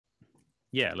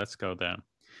Yeah, let's go there.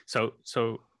 So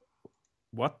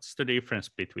what's the difference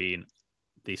between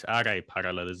this array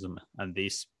parallelism and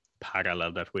this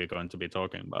parallel that we're going to be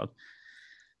talking about?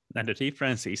 And the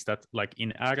difference is that like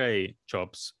in array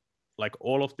jobs, like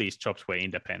all of these jobs were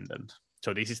independent.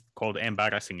 So this is called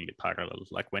embarrassingly parallel.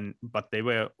 But they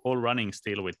were all running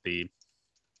still with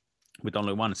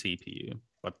only one CPU.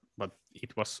 But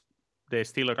they're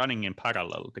still running in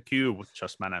parallel. The queue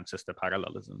just manages the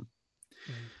parallelism.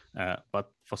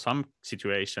 But for some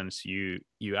situations, you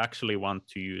actually want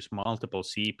to use multiple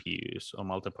CPUs or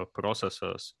multiple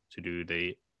processors to do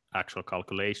the actual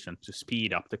calculation, to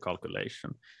speed up the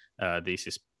calculation. This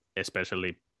is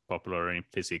especially popular in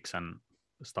physics and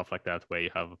stuff like that, where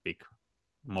you have big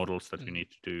models that you need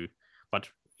to do, but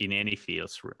in any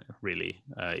fields really,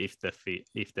 if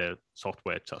the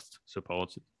software just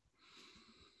supports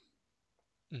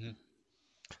it.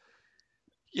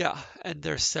 Yeah, and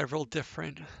there's several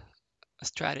different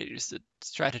strategies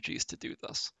to do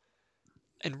this.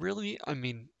 And really, I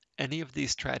mean, any of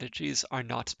these strategies are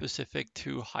not specific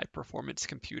to high performance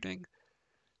computing.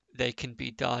 They can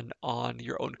be done on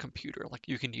your own computer. Like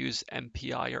you can use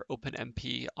MPI or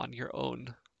OpenMP on your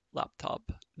own laptop.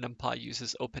 NumPy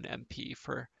uses OpenMP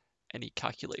for any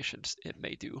calculations it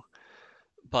may do.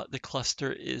 But the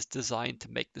cluster is designed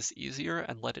to make this easier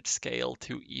and let it scale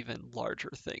to even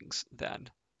larger things than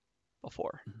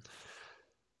before.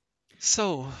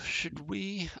 So should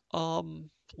we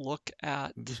look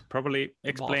at probably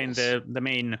explain the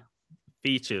main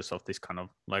features of this kind of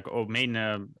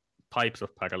main types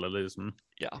of parallelism?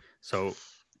 Yeah. So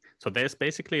there's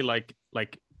basically like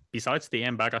besides the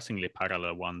embarrassingly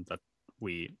parallel one that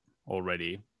we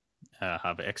already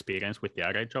have experience with the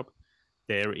array job,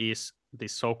 there is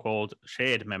this so-called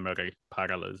shared memory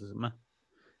parallelism,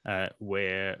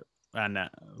 where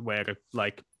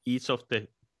like each of the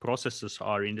processes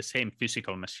are in the same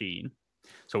physical machine.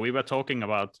 So we were talking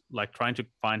about like trying to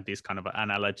find these kind of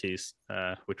analogies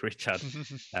with Richard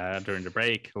during the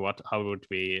break. How would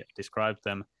we describe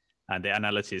them? And the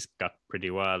analogies got pretty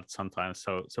wild sometimes.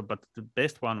 But the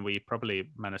best one we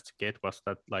probably managed to get was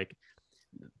that, like,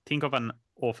 think of an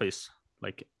office,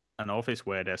 like an office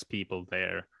where there's people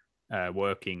there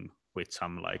working with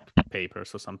some like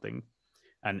papers or something,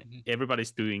 and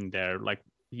everybody's doing their, like,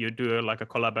 you do like a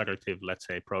collaborative, let's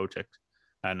say, project,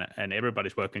 and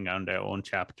everybody's working on their own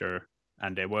chapter,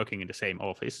 and they're working in the same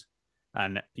office,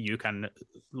 and you can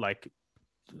like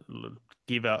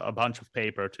give a bunch of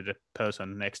paper to the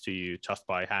person next to you just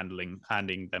by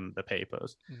handing them the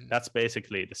papers. That's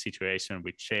basically the situation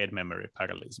with shared memory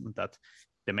parallelism, that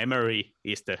the memory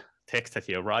is the text that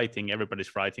you're writing.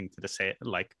 Everybody's writing to the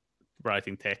like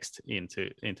writing text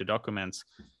into documents,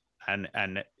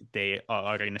 and they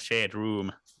are in a shared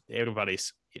room.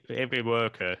 Every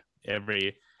worker,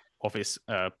 every office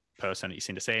person is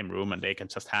in the same room, and they can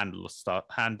just hand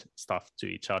stuff to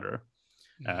each other.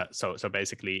 So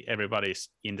basically everybody's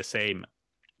in the same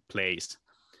place,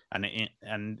 and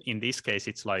in this case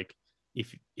it's like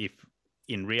if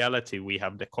in reality we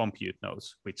have the compute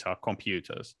nodes, which are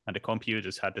computers, and the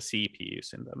computers have the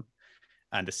CPUs in them,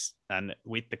 and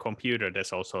with the computer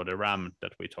there's also the RAM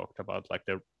that we talked about, like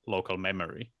the local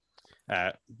memory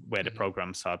where the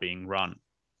programs are being run.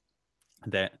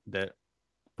 The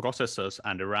processors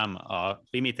and the RAM are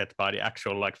limited by the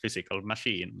actual like physical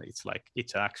machine. It's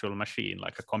an actual machine,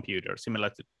 like a computer,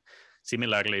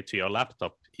 similarly to your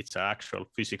laptop. It's an actual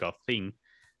physical thing,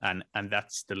 and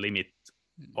that's the limit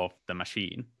of the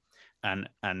machine. And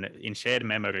in shared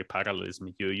memory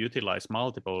parallelism, you utilize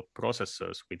multiple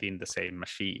processors within the same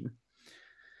machine,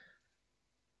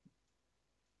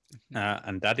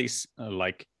 and that is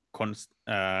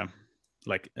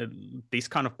this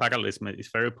kind of parallelism is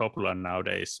very popular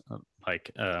nowadays.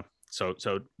 So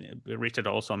Richard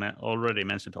also already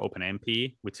mentioned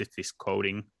OpenMP, which is this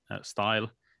coding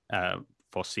style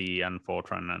for C and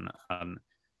Fortran and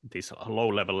these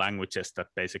low-level languages that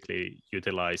basically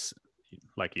utilize,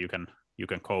 like, you can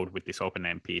code with this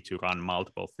OpenMP to run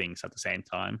multiple things at the same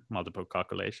time, multiple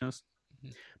calculations.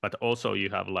 But also you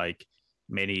have like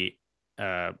many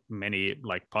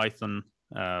like Python,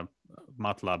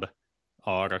 MATLAB,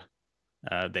 R,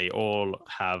 they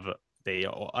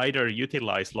either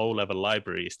utilize low-level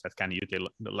libraries that can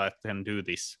do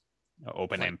this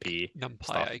OpenMP like NumPy,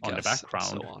 stuff on the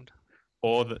background,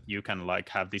 or you can like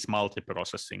have these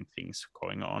multiprocessing things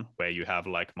going on, where you have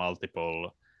like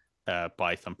multiple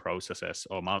Python processes,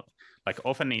 or like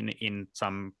often in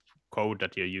some code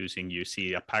that you're using, you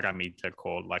see a parameter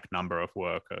called like number of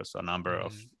workers or number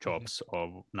of jobs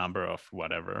or number of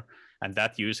whatever, and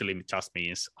that usually just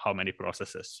means how many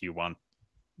processes you want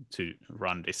to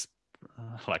run this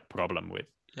like problem with.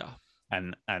 Yeah.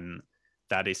 And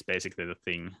that is basically the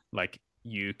thing. Like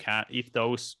you can, if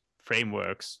those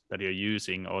frameworks that you're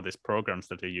using or these programs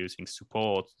that you're using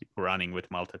support running with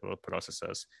multiple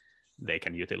processors, they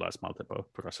can utilize multiple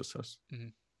processors. Mm-hmm.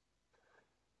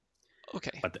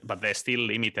 Okay. But they're still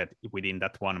limited within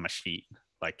that one machine.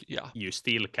 Like you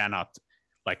still cannot,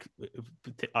 like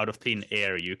out of thin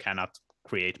air, you cannot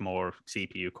create more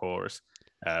CPU cores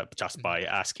just by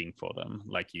asking for them.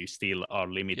 Like you still are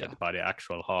limited by the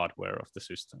actual hardware of the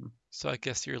system. So I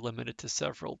guess you're limited to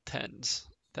several tens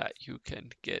that you can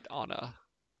get on a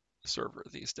server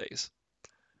these days.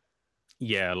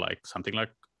 Yeah, like something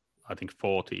like, I think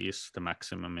 40 is the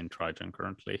maximum in Triton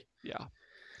currently. Yeah.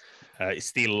 It's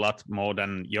still a lot more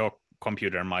than your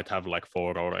computer might have, like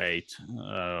 4 or 8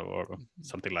 or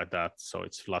something like that. So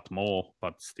it's a lot more,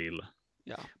 but still.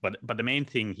 Yeah. But the main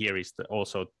thing here is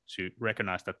also to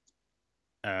recognize that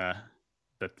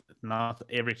that not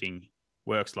everything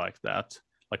works like that.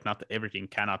 Like not everything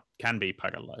can be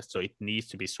parallelized. So it needs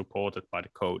to be supported by the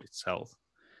code itself.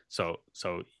 So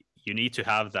you need to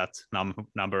have that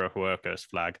number of workers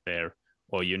flagged there,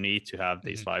 or you need to have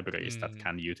these libraries that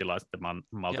can utilize the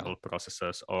multiple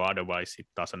processors, or otherwise it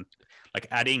doesn't. Like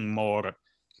adding more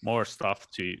stuff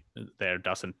to there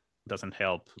doesn't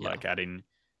help. Like adding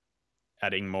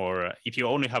more. If you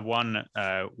only have one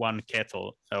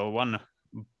kettle or one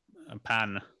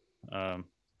pan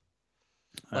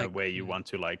where you want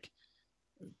to like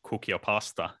cook your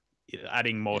pasta,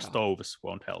 adding more stoves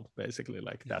won't help. Basically,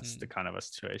 like that's the kind of a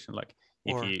situation. Like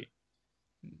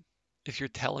if you're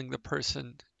telling the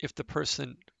person, if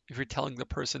you're telling the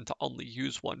person to only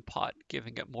use one pot,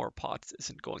 giving it more pots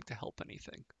isn't going to help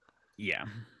anything. Yeah.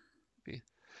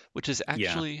 Which is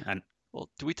actually, well,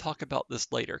 do we talk about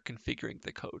this later, configuring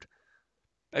the code?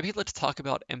 Maybe let's talk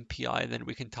about MPI, then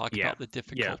we can talk about the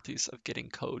difficulties of getting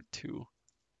code to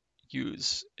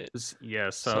use it. Yeah,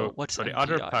 so what's the MPI?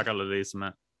 other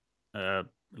parallelism,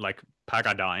 like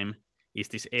paradigm, is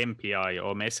this MPI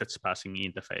or message passing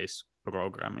interface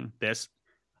programming. There's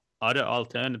other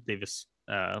alternatives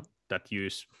that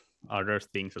use other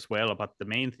things as well, but the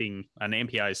main thing, and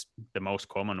MPI is the most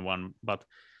common one, but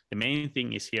the main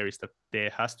thing is here is that there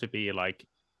has to be like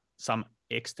some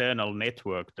external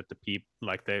network that the people,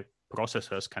 like the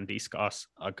processors, can discuss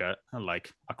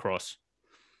like across.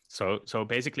 So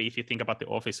basically, if you think about the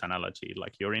office analogy,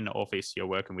 like you're in the office, you're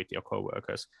working with your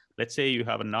coworkers. Let's say you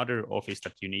have another office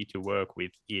that you need to work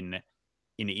with in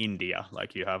India.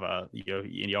 Like you have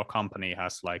your company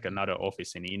has like another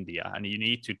office in India, and you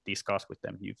need to discuss with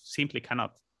them. You simply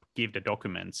cannot give the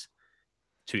documents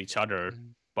to each other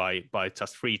by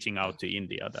just reaching out to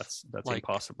India. That's like,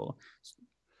 impossible.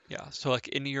 Yeah, so like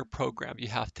in your program, you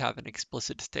have to have an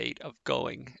explicit state of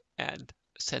going and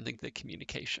sending the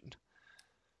communication.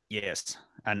 Yes,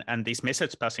 and this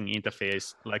message passing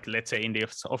interface, like let's say in the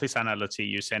office analogy,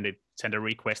 you send a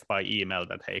request by email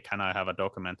that, hey, can I have a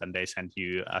document, and they send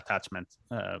you attachment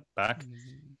back.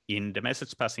 In the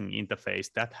message passing interface,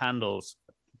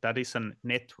 that is a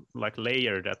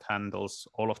layer that handles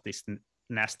all of this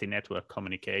nasty network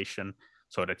communication,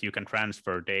 so that you can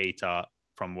transfer data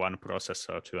from one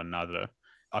processor to another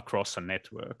across a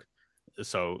network.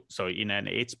 So in an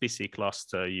HPC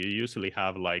cluster, you usually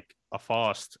have like a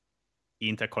fast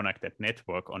interconnected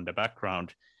network on the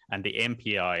background, and the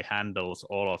MPI handles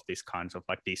all of these kinds of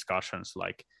like discussions,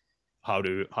 like how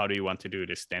do you want to do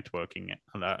this networking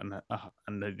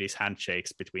and these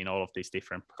handshakes between all of these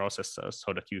different processors,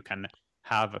 so that you can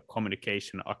have a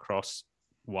communication across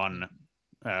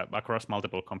across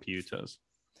multiple computers.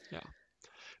 Yeah.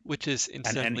 Which is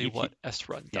incidentally what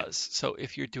SRun does. So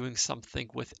if you're doing something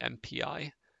with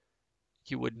MPI,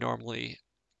 you would normally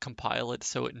compile it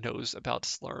so it knows about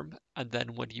Slurm, and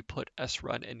then when you put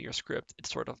SRun in your script, it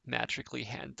sort of magically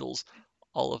handles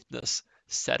all of this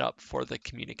setup for the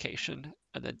communication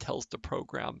and then tells the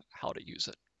program how to use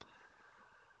it.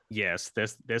 Yes,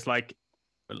 there's like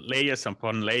layers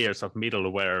upon layers of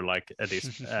middleware, like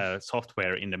this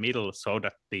software in the middle, so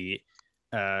that the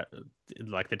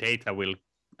data will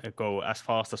go as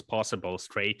fast as possible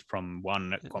straight from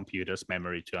one computer's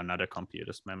memory to another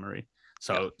computer's memory.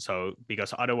 So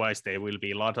because otherwise there will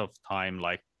be a lot of time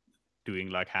like doing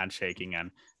like handshaking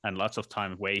and lots of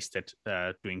time wasted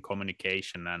doing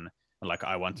communication, and like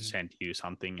I want to send you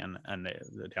something and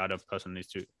the other person needs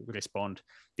to respond.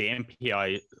 The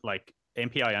MPI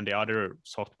and the other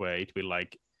software, it will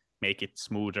like make it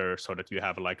smoother so that you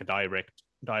have like a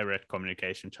direct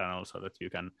communication channel, so that you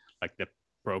can like the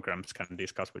programs can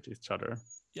discuss with each other.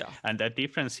 Yeah. And the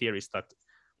difference here is that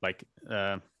like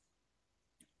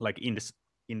in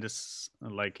this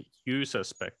like user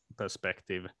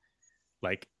perspective,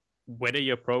 like whether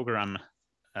your program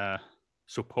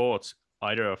supports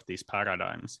either of these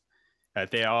paradigms.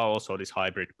 There are also these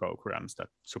hybrid programs that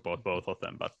support both of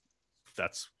them, but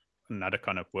that's another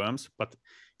kind of worms. But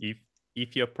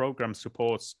if your program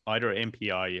supports either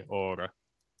MPI or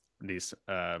this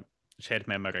shared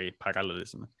memory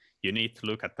parallelism, you need to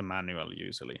look at the manual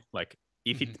usually. Like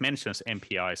if it mentions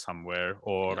MPI somewhere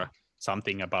or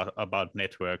something about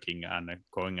networking and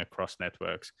going across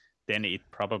networks, then it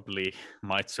probably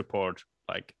might support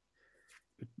like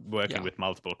working with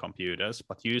multiple computers.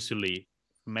 But usually,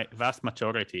 vast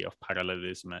majority of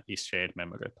parallelism is shared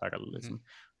memory parallelism.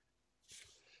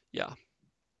 Yeah.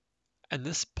 And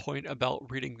this point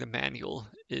about reading the manual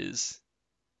is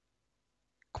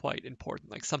quite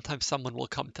important. Like sometimes someone will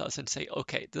come to us and say,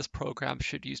 okay, this program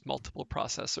should use multiple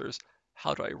processors.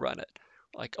 How do I run it?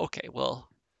 Like, okay, well,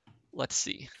 let's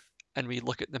see. And we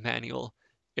look at the manual.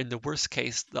 In the worst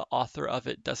case, the author of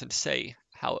it doesn't say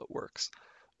how it works.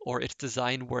 Or it's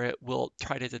designed where it will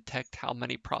try to detect how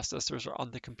many processors are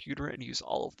on the computer and use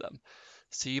all of them.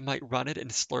 So you might run it in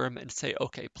Slurm and say,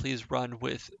 okay, please run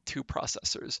with 2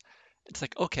 processors. It's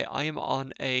like, okay, I am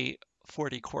on a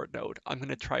 40 core node. I'm going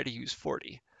to try to use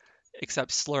 40,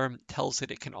 except Slurm tells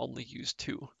it can only use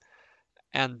 2.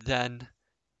 And then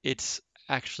it's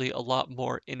actually a lot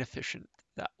more inefficient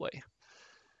that way.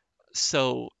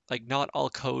 So like not all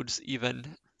codes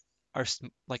even are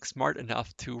like smart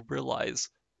enough to realize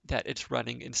that it's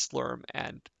running in Slurm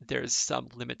and there's some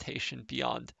limitation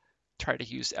beyond try to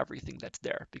use everything that's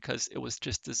there because it was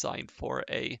just designed for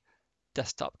a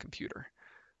desktop computer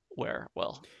where,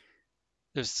 well,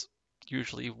 there's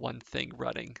usually one thing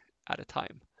running at a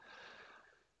time.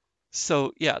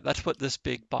 So yeah, that's what this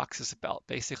big box is about,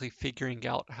 basically figuring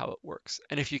out how it works.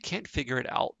 And if you can't figure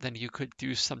it out, then you could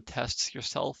do some tests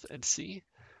yourself and see,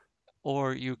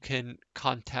 or you can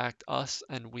contact us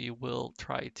and we will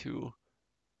try to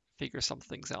figure some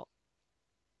things out.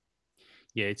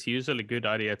 Yeah, it's usually a good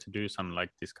idea to do some like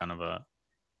this kind of a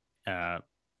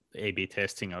A/B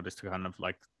testing or this kind of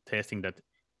like testing that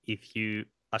if you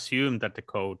assume that the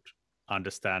code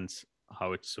understands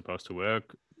how it's supposed to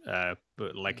work,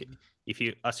 but like if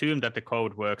you assume that the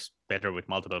code works better with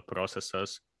multiple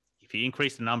processors, if you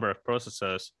increase the number of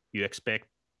processors, you expect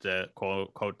the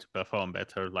code to perform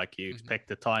better. Like you expect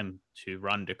the time to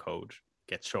run the code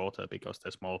get shorter because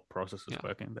there's more processors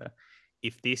working there.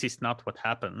 If this is not what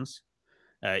happens,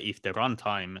 if the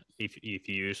runtime, if you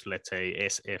use let's say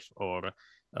SF or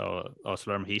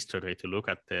Slurm history to look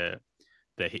at the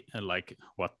like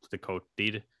what the code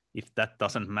did, if that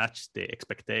doesn't match the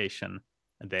expectation,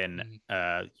 then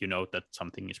you know that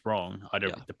something is wrong either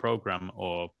with the program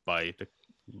or by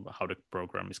how the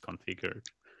program is configured.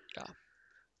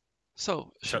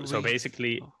 So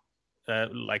basically,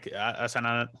 like as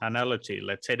an analogy,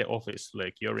 let's say the office,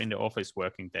 like you're in the office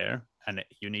working there and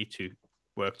you need to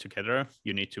work together.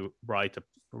 You need to write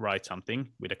something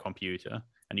with a computer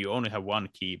and you only have one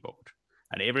keyboard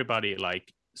and everybody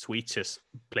like switches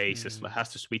places, has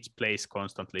to switch place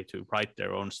constantly to write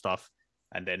their own stuff.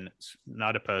 And then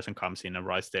another person comes in and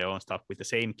writes their own stuff with the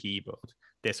same keyboard.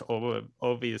 There's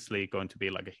obviously going to be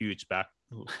like a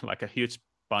huge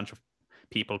bunch of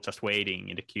people just waiting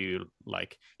in the queue.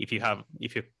 Like if you're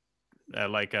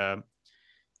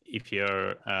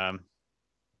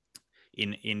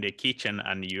in the kitchen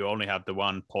and you only have the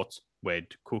one pot where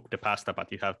to cook the pasta, but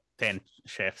you have 10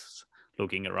 chefs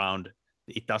looking around,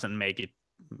 it doesn't make it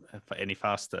any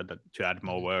faster to add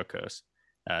more workers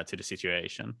to the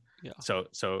situation.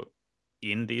 So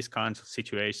in these kinds of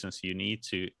situations, you need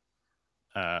to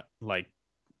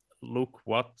look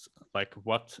what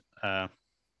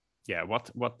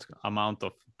amount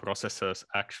of processors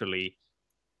actually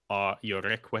are you're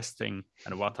requesting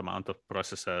and what amount of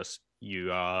processors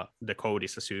the code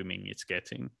is assuming it's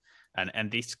getting,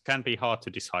 and this can be hard to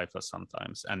decipher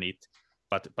sometimes.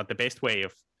 But the best way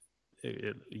of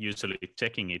usually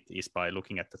checking it is by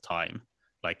looking at the time.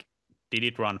 Like, did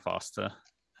it run faster?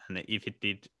 And if it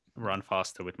did run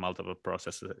faster with multiple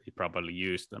processors, it probably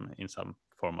used them in some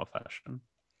form or fashion.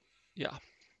 Yeah.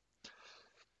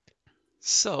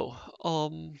 So,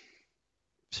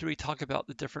 should we talk about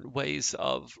the different ways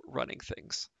of running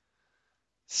things?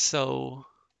 So,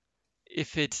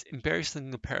 if it's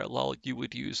embarrassingly parallel, you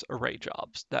would use array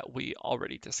jobs that we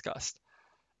already discussed.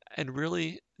 And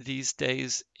really, these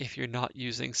days, if you're not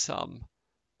using some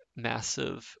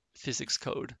massive physics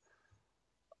code,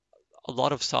 a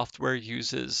lot of software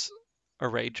uses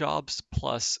array jobs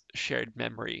plus shared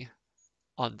memory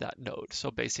on that node.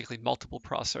 So basically multiple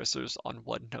processors on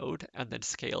one node and then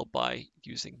scale by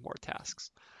using more tasks.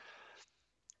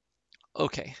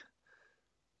 Okay,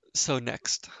 so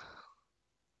next,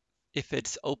 if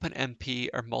it's OpenMP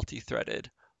or multithreaded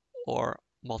or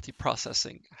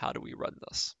multiprocessing, how do we run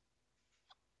this?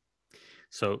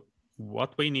 So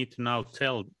what we need to now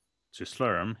tell to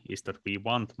Slurm is that we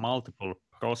want multiple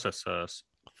processors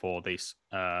for this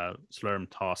Slurm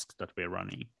task that we're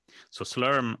running. So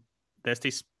Slurm, there's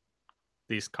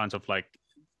these kinds of like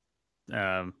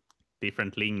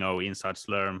different lingo inside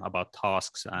Slurm about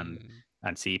tasks and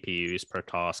CPUs per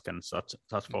task and such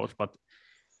forth. But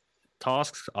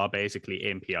tasks are basically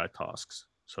MPI tasks.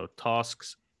 So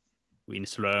tasks in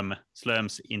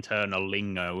Slurm's internal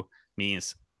lingo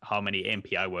means how many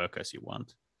MPI workers you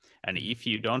want. And if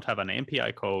you don't have an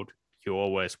MPI code, you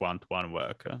always want one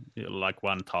worker, like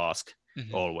one task,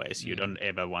 always. You don't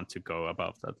ever want to go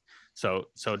above that. So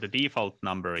the default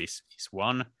number is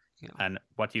 1. Yeah. And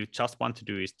what you just want to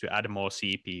do is to add more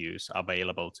CPUs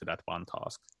available to that one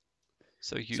task.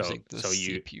 So using the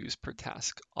CPUs per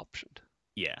task option.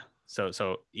 Yeah.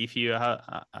 So if you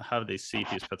have this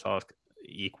CPUs per task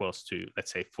equals to,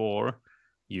 let's say, 4,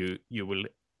 you will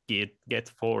get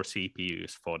 4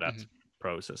 CPUs for that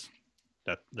process.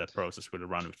 That process will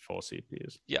run with 4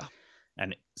 CPUs. Yeah.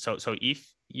 And so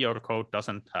if your code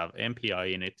doesn't have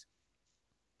MPI in it,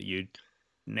 you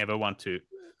never want to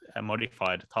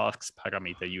modify the tasks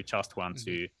parameter. You just want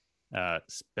to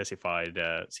specify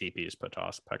the CPUs per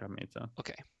task parameter.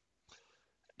 Okay.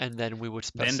 And then we would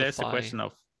specify then there's a question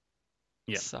of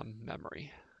some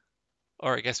memory.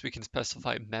 Or I guess we can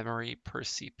specify memory per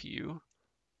CPU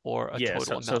or a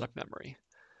total amount of memory.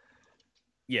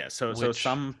 Yeah, so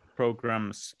some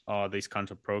programs are these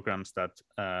kinds of programs that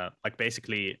like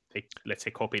basically they, let's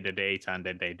say, copy the data and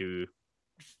then they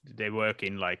work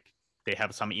in like they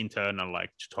have some internal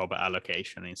like job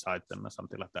allocation inside them or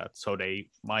something like that. So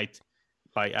they might,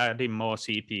 by adding more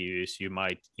CPUs, you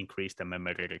might increase the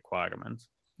memory requirements.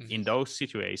 In those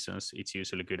situations, it's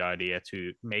usually a good idea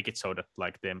to make it so that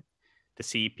like the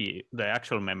CPU, the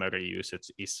actual memory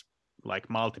usage is like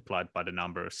multiplied by the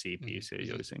number of CPUs you're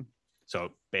using.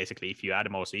 So basically, if you add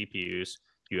more CPUs,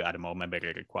 you add more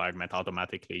memory requirement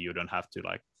automatically. You don't have to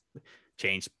like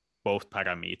change both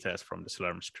parameters from the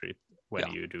Slurm script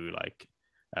when you do like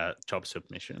job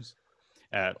submissions.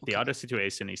 The other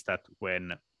situation is that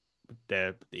when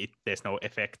there's no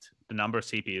effect, the number of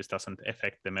CPUs doesn't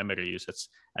affect the memory usage,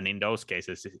 and in those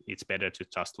cases, it's better to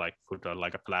just like put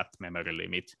like a flat memory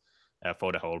limit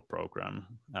for the whole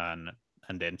program, and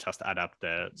then just add up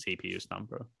the CPU's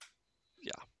number.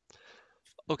 Yeah.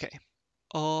 Okay.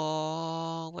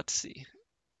 Let's see.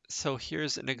 So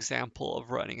here's an example of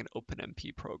running an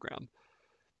OpenMP program.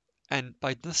 And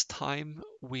by this time,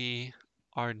 we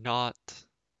are not,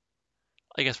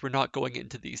 I guess we're not going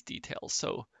into these details.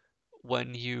 So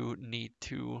when you need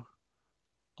to,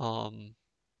 like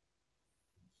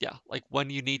when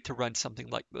you need to run something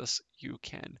like this, you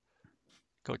can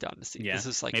go down to see. This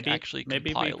is like actually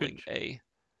compiling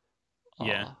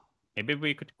maybe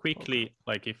we could quickly,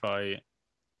 like if I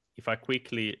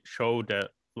quickly show the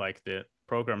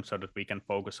program so that we can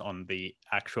focus on the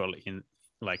actual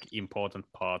important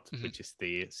part, which is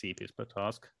the CPUs per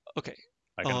task. Okay.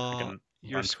 I can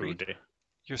your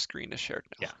screen is shared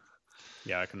now.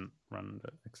 Yeah, I can run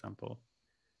the example.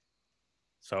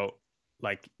 So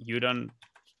like you don't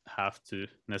have to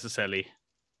necessarily,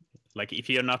 like if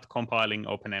you're not compiling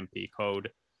OpenMP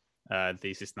code,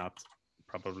 this is not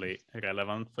probably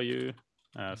relevant for you.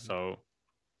 So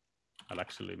I'll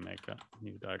actually make a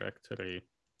new directory.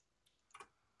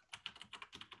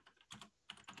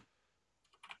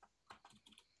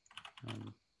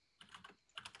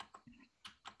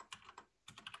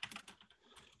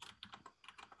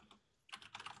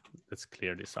 Let's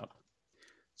clear this up.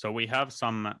 So we have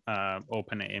some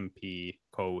OpenMP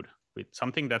code with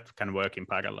something that can work in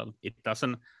parallel. It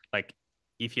doesn't, like,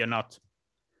 if you're not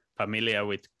familiar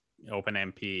with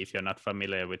OpenMP, if you're not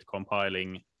familiar with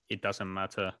compiling, it doesn't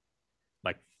matter.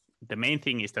 Like, the main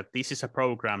thing is that this is a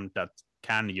program that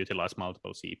can utilize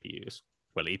multiple CPUs.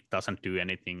 Well, it doesn't do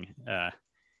anything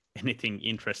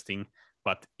interesting,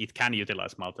 but it can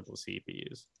utilize multiple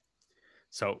CPUs.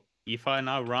 So if I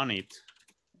now run it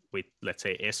with, let's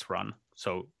say, srun,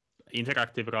 so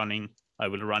interactive running, I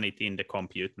will run it in the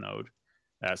compute node,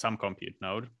 some compute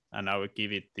node, and I will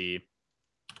give it the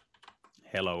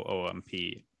hello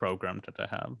OMP program that I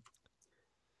have.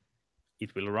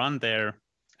 It will run there,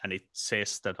 and it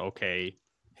says that, okay,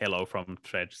 hello from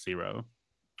thread 0.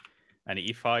 And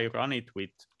if I run it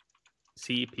with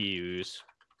CPUs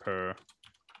per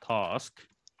task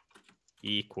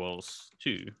equals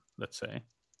 2, let's say.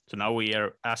 So now we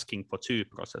are asking for 2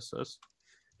 processors.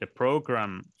 The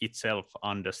program itself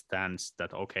understands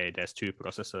that, okay, there's 2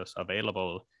 processors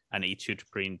available, and it should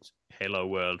print hello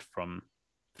world from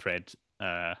thread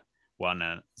 1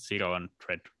 and 0 and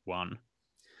thread 1.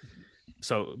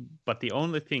 So, but the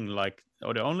only thing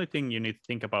you need to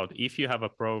think about if you have a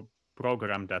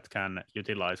program that can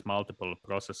utilize multiple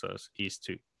processors is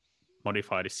to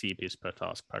modify the CPUs per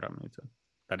task parameter.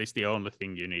 That is the only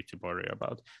thing you need to worry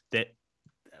about.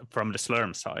 From the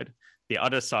Slurm side. The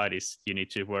other side is you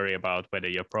need to worry about whether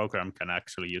your program can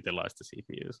actually utilize the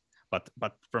CPUs. But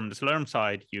from the Slurm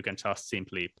side, you can just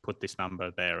simply put this number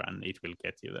there and it will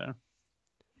get you there.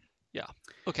 Yeah.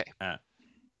 Okay.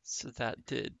 So that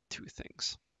did two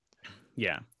things.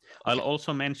 Yeah. Okay. I'll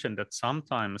also mention that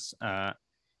sometimes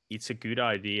it's a good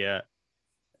idea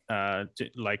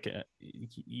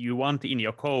you want in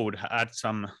your code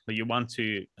you want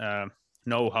to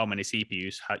know how many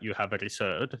CPUs you have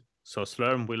reserved. So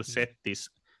Slurm will set this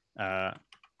Slurm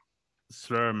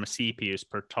CPUs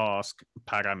per task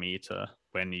parameter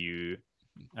when you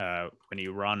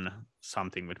run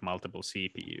something with multiple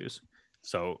CPUs.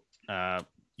 So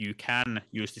you can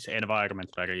use this environment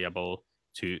variable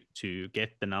to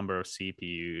get the number of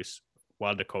CPUs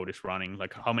while the code is running,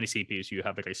 like how many CPUs you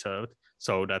have reserved,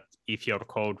 so that if your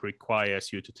code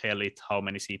requires you to tell it how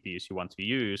many CPUs you want to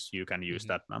use, you can use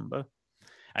that number.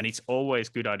 And it's always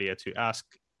a good idea to ask,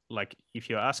 like if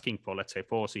you're asking for, let's say,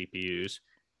 4 CPUs,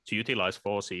 to utilize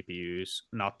 4 CPUs,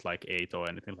 not like 8 or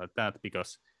anything like that,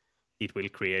 because it will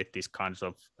create this kinds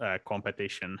of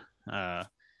competition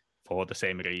for the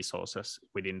same resources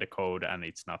within the code, and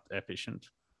it's not efficient.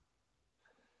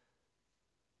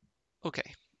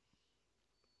 Okay.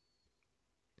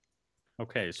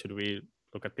 Okay, should we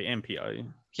look at the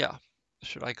MPI? Yeah.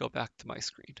 Should I go back to my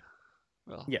screen?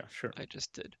 Well, yeah, sure. I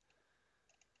just did.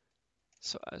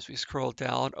 So as we scroll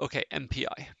down, okay,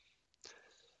 MPI.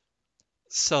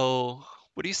 So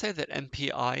would you say that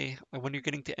MPI, when you're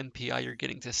getting to MPI, you're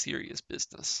getting to serious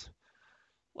business?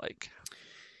 Like,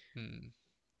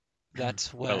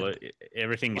 that's when... Well,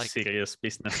 everything is serious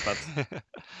business, but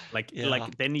like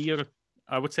then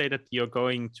I would say that you're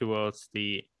going towards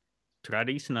the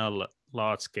traditional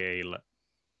large-scale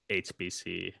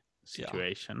HPC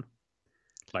situation.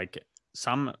 Like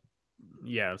some,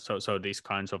 so these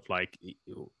kinds of like,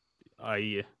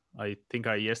 I think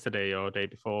I yesterday or day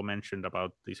before mentioned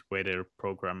about this weather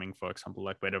programming, for example,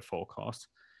 like weather forecasts.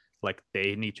 Like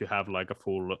they need to have like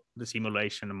the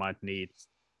simulation might need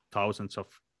thousands of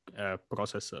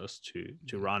processors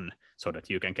to run so that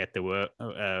you can get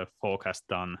the forecast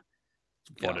done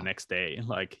for the next day.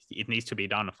 Like it needs to be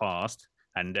done fast,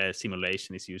 and the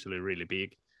simulation is usually really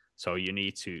big, so you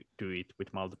need to do it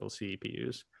with multiple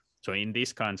CPUs. So in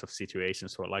these kinds of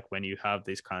situations, or like when you have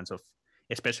these kinds of,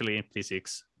 especially in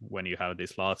physics, when you have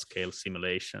these large scale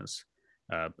simulations,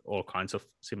 all kinds of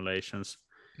simulations,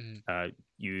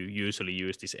 you usually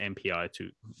use this MPI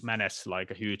to manage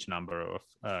like a huge number of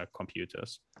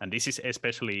computers. And this is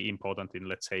especially important in,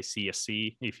 let's say,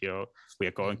 CSC, we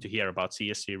are going to hear about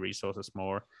CSC resources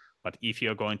more. But if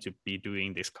you're going to be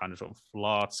doing this kind of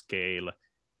large scale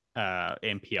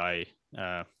MPI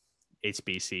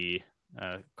HPC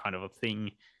kind of a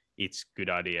thing, it's good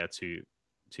idea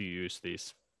to use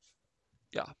this.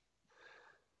 Yeah.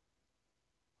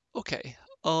 Okay.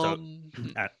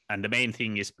 And the main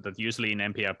thing is that usually in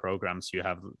MPI programs you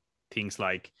have things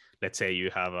like, let's say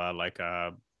you have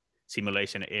a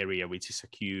simulation area which is a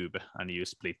cube, and you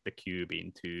split the cube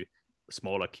into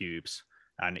smaller cubes,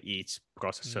 and each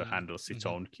processor handles its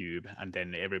own cube, and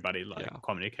then everybody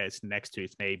communicates next to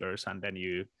its neighbors, and then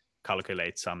you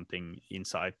calculate something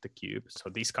inside the cube. So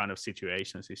these kind of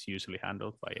situations is usually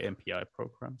handled by MPI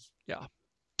programs. Yeah.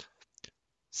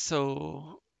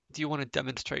 So do you want to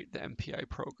demonstrate the MPI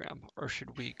program, or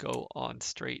should we go on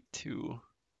straight to...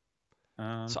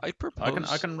 so I'd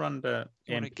propose I can run the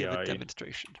you MPI. Want to give a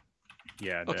demonstration?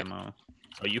 Yeah, demo.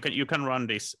 So you can run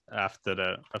this after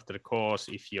the course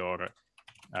if you're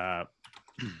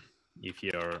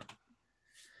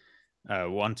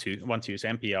want to use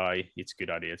MPI. It's a good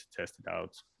idea to test it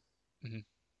out.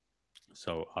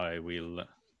 So I will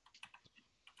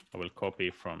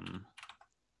copy from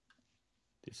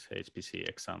this HPC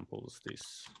examples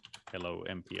this hello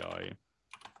MPI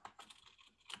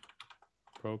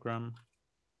program.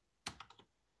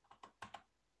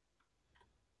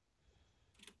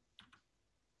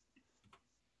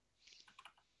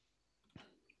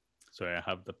 So I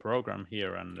have the program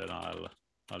here, and then I'll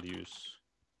use,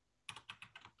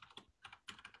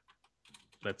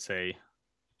 let's say,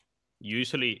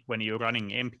 usually when you're running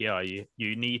MPI,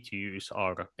 you need to use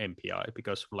our MPI,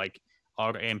 because like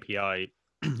our MPI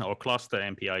or cluster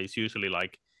MPI is usually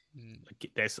like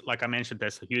there's, like I mentioned,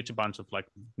 there's a huge bunch of like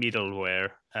middleware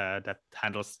that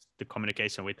handles the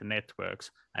communication with the networks,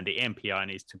 and the MPI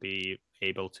needs to be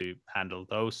able to handle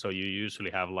those. So you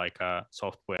usually have like a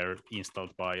software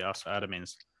installed by us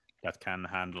admins that can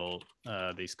handle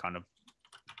these kind of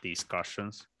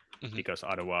discussions, because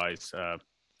otherwise,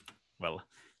 well,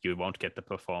 you won't get the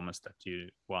performance that you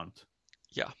want.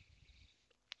 Yeah.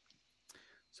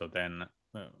 So then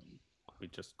we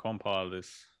just compile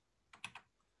this.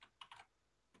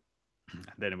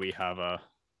 Then we have a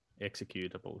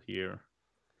executable here.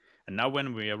 And now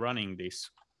when we are running this,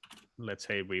 let's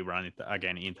say we run it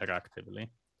again interactively.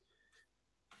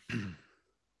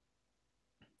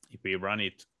 If we run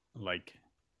it like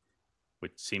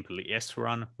with simply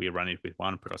srun, we run it with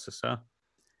one processor.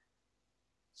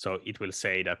 So it will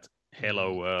say that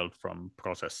hello world from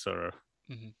processor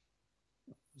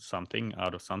something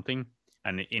out of something.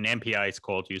 And in MPI, it's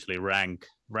called usually rank.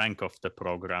 Rank of the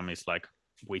program is like,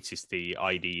 which is the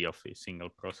ID of a single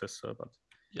processor. But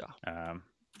yeah,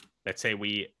 let's say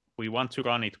we want to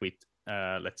run it with,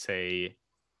 let's say,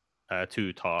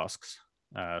 2 tasks.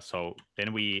 So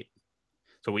then we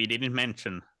didn't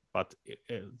mention, but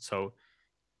so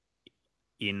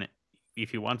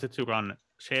if you wanted to run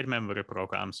shared memory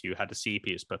programs, you had the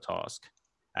CPUs per task,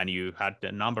 and you had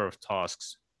the number of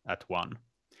tasks at 1.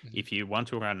 If you want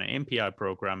to run an MPI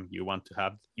program, you want to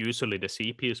have usually the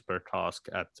CPUs per task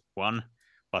at 1,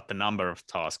 but the number of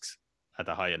tasks at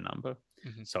a higher number.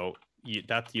 So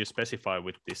you specify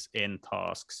with this n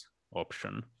tasks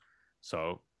option.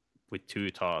 So with 2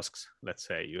 tasks, let's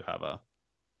say you have a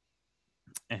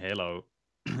hello,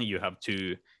 you have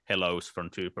 2 hellos from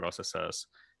 2 processors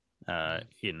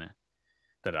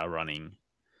that are running.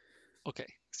 Okay,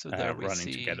 so there we running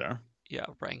see together. Yeah,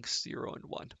 ranks 0 and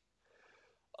 1.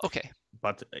 Okay.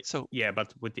 But so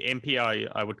but with the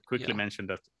MPI, I would quickly mention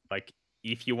that, like,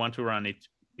 if you want to run it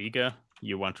bigger,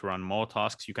 you want to run more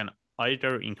tasks, you can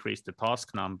either increase the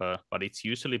task number, but it's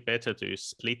usually better to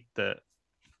split the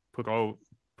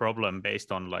problem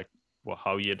based on like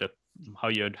how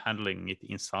you're handling it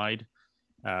inside,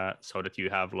 so that you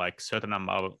have like certain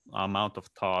amount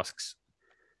of tasks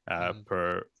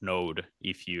per node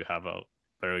if you have a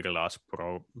very large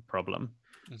problem.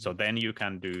 So then you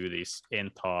can do this n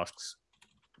tasks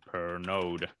per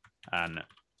node and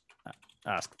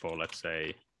ask for, let's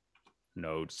say,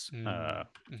 nodes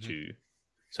 2.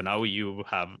 So now you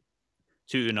have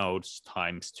 2 nodes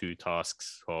times 2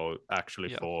 tasks, so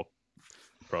actually 4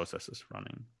 processes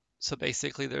running. So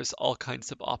basically there's all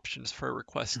kinds of options for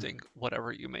requesting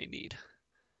whatever you may need.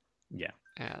 Yeah.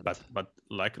 And but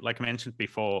like mentioned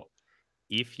before,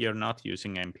 if you're not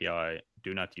using MPI,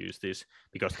 do not use this,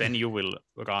 because then you will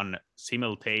run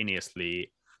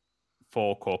simultaneously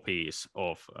 4 copies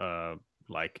of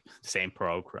like the same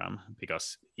program,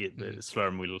 because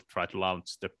Slurm will try to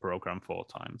launch the program 4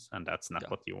 times, and that's not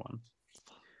what you want.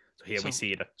 So here we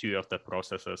see that 2 of the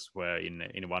processors were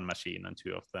in one machine and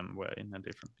 2 of them were in a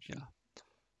different machine.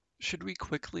 Should we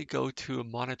quickly go to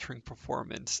monitoring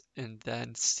performance and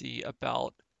then see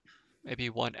about maybe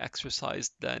one exercise,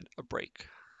 then a break?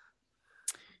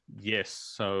 Yes.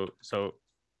 So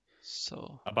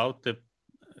about the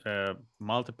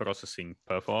multiprocessing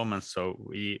performance.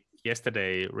 So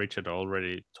yesterday Richard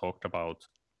already talked about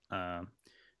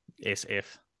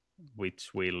SF,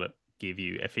 which will give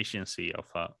you efficiency of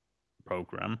a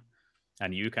program,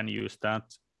 and you can use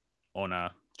that on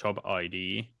a job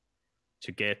ID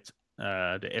to get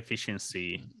the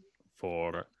efficiency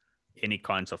for any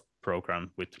kinds of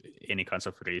program with any kinds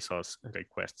of resource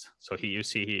requests. So here you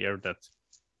see here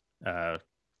that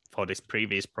for this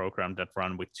previous program that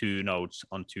ran with 2 nodes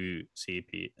on 2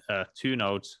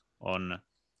 nodes on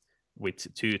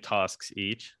with 2 tasks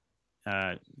each,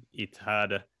 it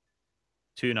had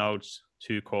 2 nodes,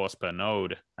 2 cores per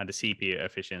node, and the CPU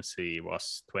efficiency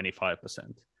was 25%.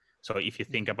 So if you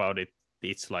think about it,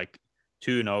 it's like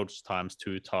 2 nodes times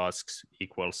 2 tasks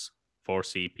equals 4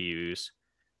 CPUs.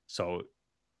 So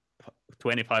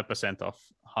 25% of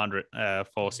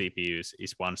 4 CPUs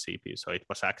is 1 CPU. So it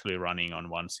was actually running on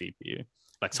 1 CPU.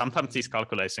 Like sometimes this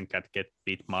calculation can get a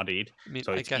bit muddied. I mean,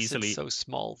 so I guess it's so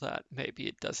small that maybe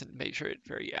it doesn't measure it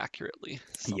very accurately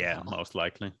somehow. Yeah, most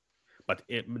likely. But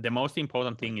the most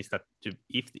important thing is that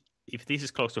if this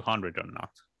is close to 100 or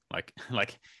not,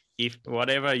 like if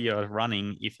whatever you're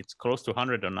running, if it's close to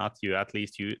 100 or not, you at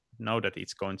least you know that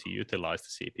it's going to utilize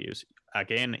the CPUs.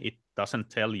 Again, it doesn't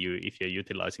tell you if you're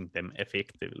utilizing them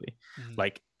effectively.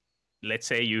 Like, let's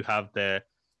say you have the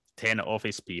 10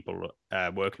 office people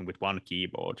working with one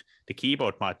keyboard. The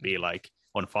keyboard might be like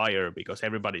on fire because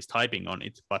everybody's typing on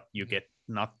it, but you get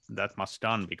not that much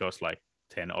done because like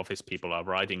 10 office people are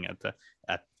writing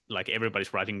at like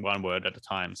everybody's writing one word at a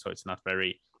time, so it's not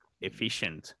very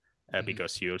efficient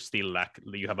because you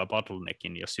have a bottleneck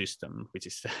in your system, which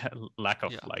is lack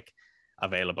of like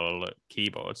available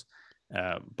keyboards,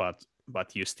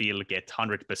 but you still get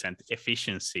 100%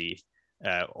 efficiency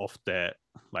of the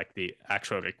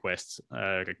actual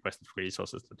requested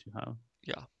resources that you have.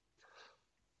 Yeah.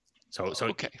 So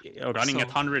okay. Running at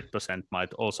 100%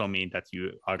 might also mean that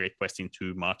you are requesting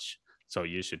too much. So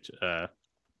you should,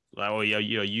 or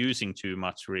you're using too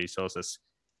much resources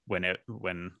when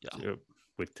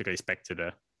with respect to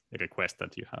the request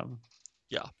that you have.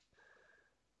 Yeah.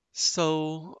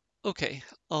 So okay.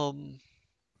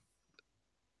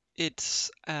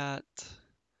 It's at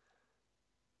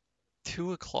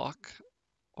 2:00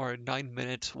 or 9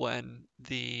 minutes when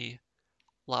the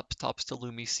Laptops to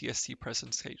Lumi CSC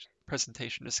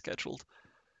presentation is scheduled.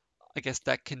 I guess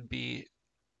that can be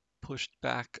pushed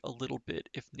back a little bit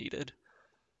if needed.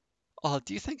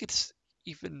 Do you think it's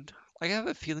even... I have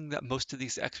a feeling that most of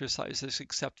these exercises,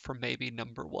 except for maybe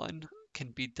number 1,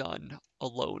 can be done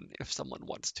alone if someone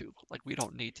wants to. Like, we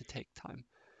don't need to take time.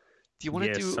 Do you want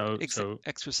to do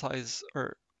exercise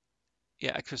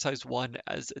exercise 1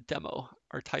 as a demo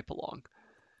or type along?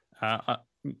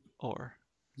 Or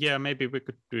yeah, maybe we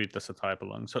could do it as a type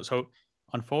along. So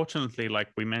unfortunately,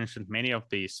 like we mentioned, many of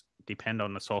these depend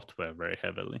on the software very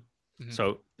heavily.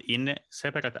 So in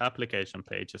separate application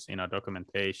pages in our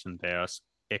documentation, there's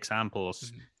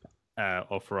examples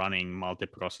of running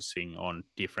multiprocessing on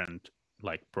different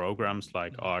like programs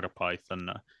like R, Python,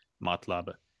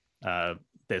 MATLAB.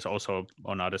 There's also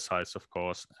on other sides, of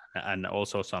course, and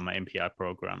also some MPI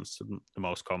programs, the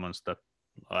most common that,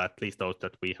 or at least those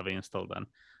that we have installed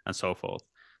and so forth.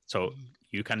 So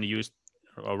you can use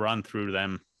or run through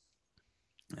them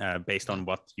based on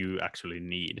what you actually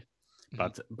need.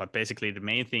 But basically, the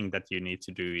main thing that you need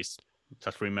to do is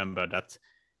just remember that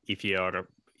if you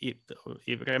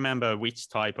remember which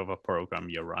type of a program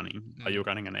you're running. Are you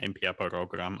running an MPI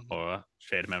program or a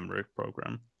shared memory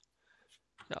program?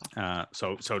 Yeah.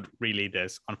 So really,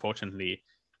 there's unfortunately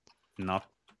not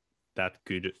that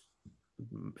good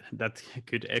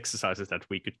exercises that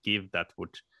we could give that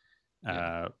would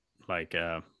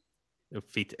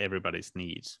fit everybody's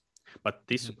needs. But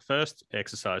this first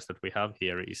exercise that we have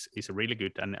here is really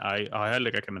good, and I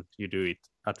highly recommend you do it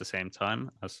at the same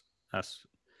time as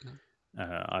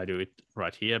I do it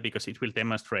right here, because it will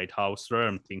demonstrate how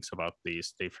Slurm thinks about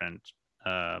these different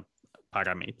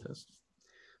parameters.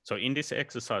 So in this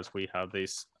exercise, we have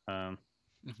this. Or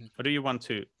do you want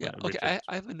to? Yeah, okay,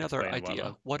 I have another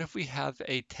idea. What if we have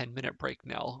a 10-minute break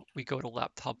now? We go to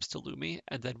Laptops to Lumi,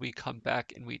 and then we come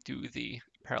back and we do the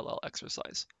parallel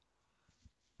exercise.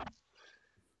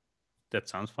 That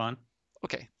sounds fine.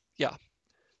 Okay, yeah.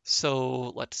 So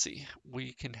let's see.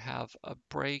 We can have a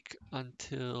break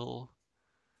until...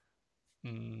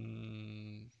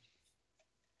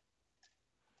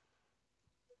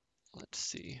 let's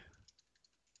see.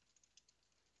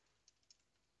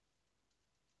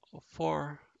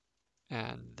 04,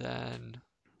 and then...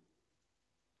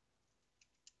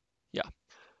 yeah.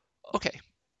 Okay.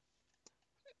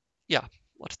 Yeah,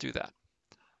 let's do that.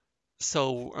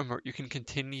 So remember, you can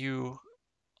continue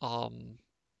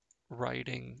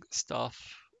writing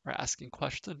stuff or asking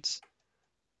questions,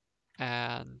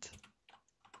 and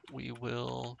we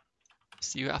will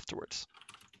see you afterwards.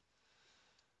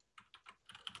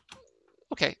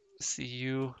 Okay, see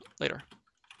you later.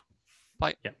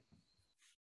 Bye. Yeah.